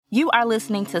You are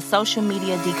listening to Social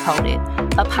Media Decoded,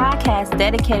 a podcast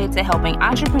dedicated to helping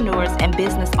entrepreneurs and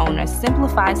business owners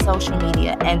simplify social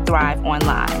media and thrive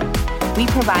online. We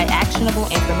provide actionable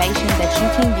information that you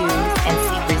can use and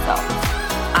see results.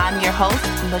 I'm your host,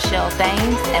 Michelle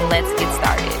Thames, and let's get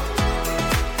started.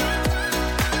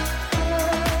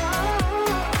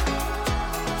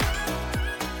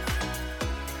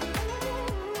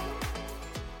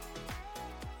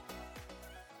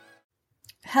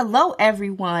 Hello,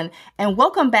 everyone, and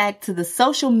welcome back to the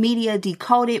Social Media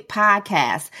Decoded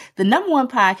podcast, the number one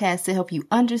podcast to help you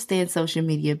understand social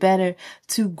media better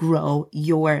to grow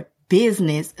your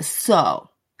business. So,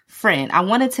 friend, I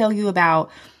want to tell you about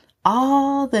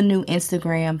all the new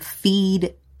Instagram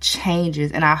feed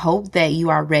changes, and I hope that you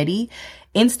are ready.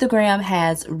 Instagram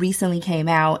has recently came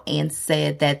out and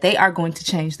said that they are going to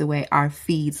change the way our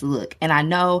feeds look. And I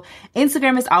know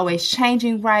Instagram is always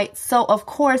changing, right? So of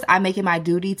course, I make it my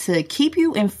duty to keep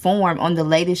you informed on the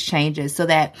latest changes so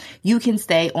that you can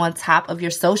stay on top of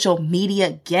your social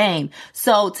media game.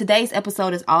 So today's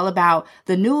episode is all about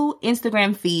the new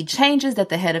Instagram feed changes that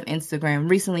the head of Instagram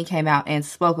recently came out and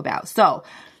spoke about. So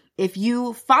if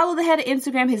you follow the head of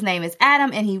Instagram, his name is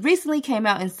Adam, and he recently came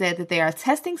out and said that they are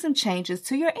testing some changes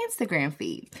to your Instagram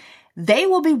feed. They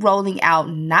will be rolling out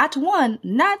not one,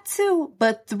 not two,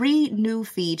 but 3 new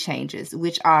feed changes,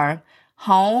 which are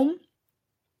home,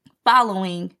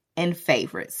 following, and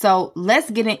favorites. So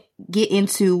let's get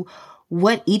into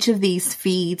what each of these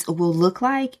feeds will look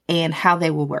like and how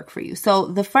they will work for you. So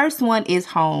the first one is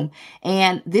home,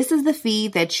 and this is the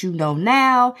feed that you know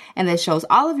now and that shows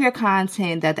all of your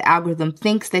content that the algorithm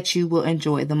thinks that you will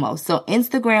enjoy the most. So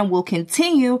Instagram will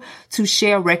continue to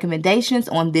share recommendations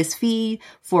on this feed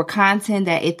for content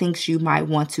that it thinks you might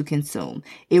want to consume.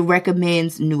 It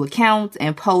recommends new accounts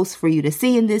and posts for you to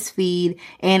see in this feed,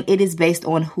 and it is based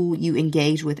on who you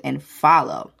engage with and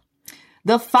follow.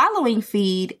 The following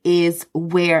feed is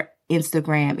where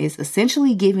Instagram is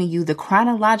essentially giving you the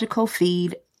chronological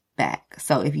feedback.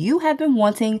 So if you have been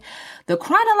wanting the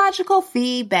chronological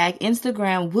feedback,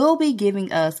 Instagram will be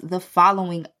giving us the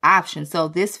following option. So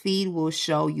this feed will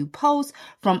show you posts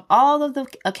from all of the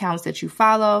accounts that you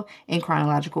follow in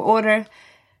chronological order.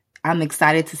 I'm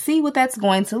excited to see what that's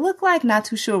going to look like. Not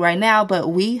too sure right now, but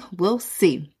we will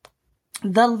see.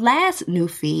 The last new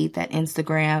feed that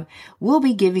Instagram will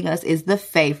be giving us is the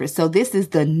favorites. So this is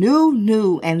the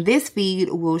new, and this feed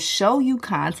will show you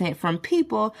content from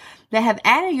people that have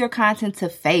added your content to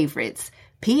favorites.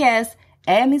 P.S.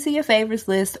 Add me to your favorites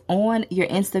list on your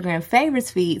Instagram favorites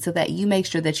feed so that you make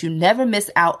sure that you never miss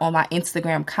out on my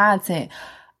Instagram content.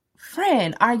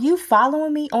 Friend, are you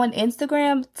following me on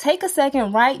Instagram? Take a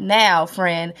second right now,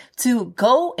 friend, to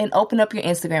go and open up your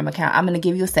Instagram account. I'm going to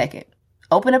give you a second.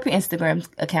 Open up your Instagram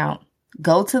account,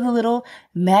 go to the little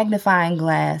magnifying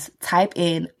glass, type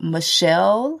in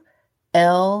Michelle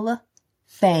L.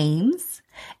 Thames,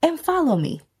 and follow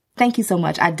me. Thank you so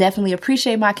much. I definitely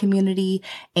appreciate my community,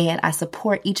 and I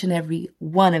support each and every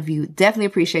one of you. Definitely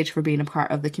appreciate you for being a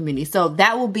part of the community. So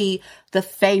that will be the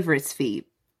favorites feed.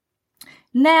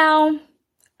 Now,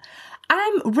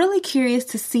 I'm really curious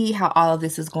to see how all of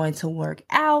this is going to work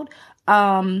out.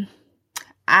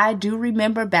 I do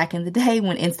remember back in the day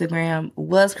when Instagram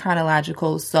was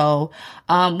chronological. So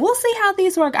we'll see how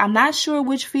these work. I'm not sure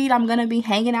which feed I'm going to be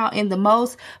hanging out in the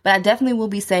most, but I definitely will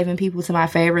be saving people to my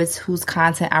favorites whose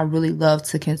content I really love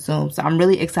to consume. So I'm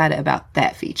really excited about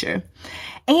that feature.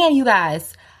 And you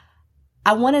guys,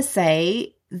 I want to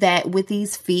say that with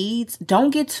these feeds, don't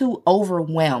get too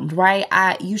overwhelmed, right?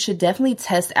 You should definitely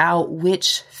test out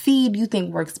which feed you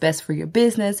think works best for your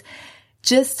business.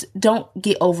 Just don't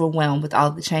get overwhelmed with all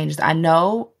the changes. I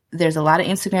know there's a lot of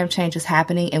Instagram changes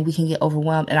happening and we can get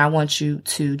overwhelmed. And I want you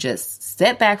to just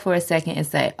step back for a second and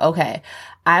say, okay,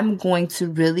 I'm going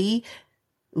to really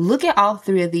look at all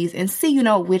 3 of these and see,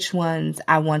 which ones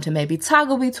I want to maybe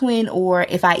toggle between, or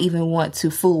if I even want to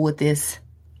fool with this,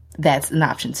 that's an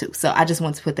option too. So I just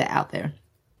want to put that out there.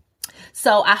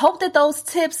 So I hope that those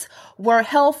tips were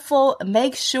helpful.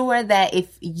 Make sure that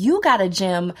if you got a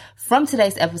gem from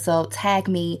today's episode, tag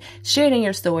me, share it in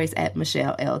your stories at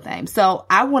Michelle L. Thames. So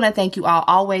I want to thank you all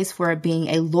always for being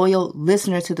a loyal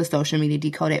listener to the Social Media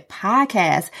Decoded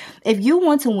podcast. If you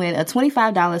want to win a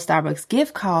 $25 Starbucks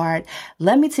gift card,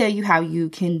 let me tell you how you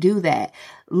can do that.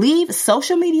 Leave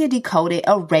Social Media Decoded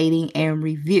a rating and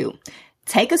review.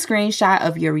 Take a screenshot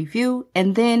of your review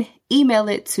and then email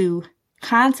it to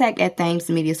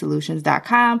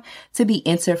contact@thamesmediasolutions.com to be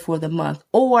entered for the month.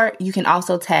 Or you can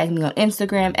also tag me on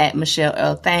Instagram at Michelle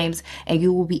L. Thames and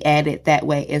you will be added that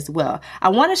way as well. I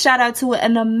want to shout out to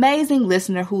an amazing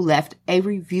listener who left a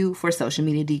review for Social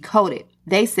Media Decoded.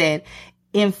 They said,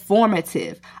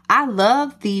 informative. I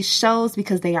love these shows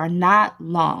because they are not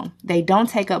long. They don't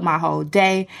take up my whole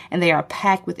day, and they are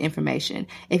packed with information.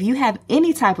 If you have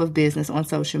any type of business on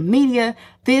social media,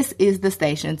 this is the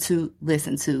station to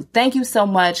listen to. Thank you so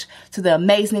much to the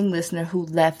amazing listener who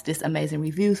left this amazing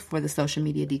review for the Social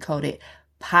Media Decoded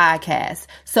podcast.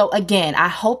 So again, I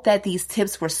hope that these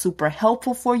tips were super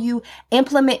helpful for you.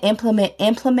 Implement,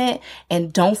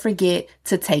 and don't forget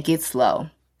to take it slow.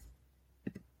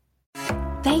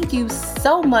 Thank you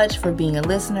so much for being a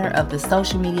listener of the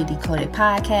Social Media Decoded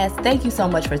podcast. Thank you so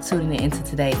much for tuning into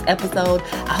today's episode.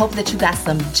 I hope that you got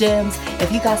some gems.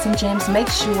 If you got some gems, make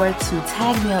sure to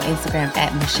tag me on Instagram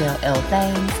at Michelle L.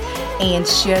 Thames and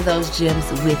share those gems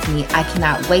with me. I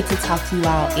cannot wait to talk to you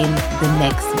all in the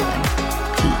next one.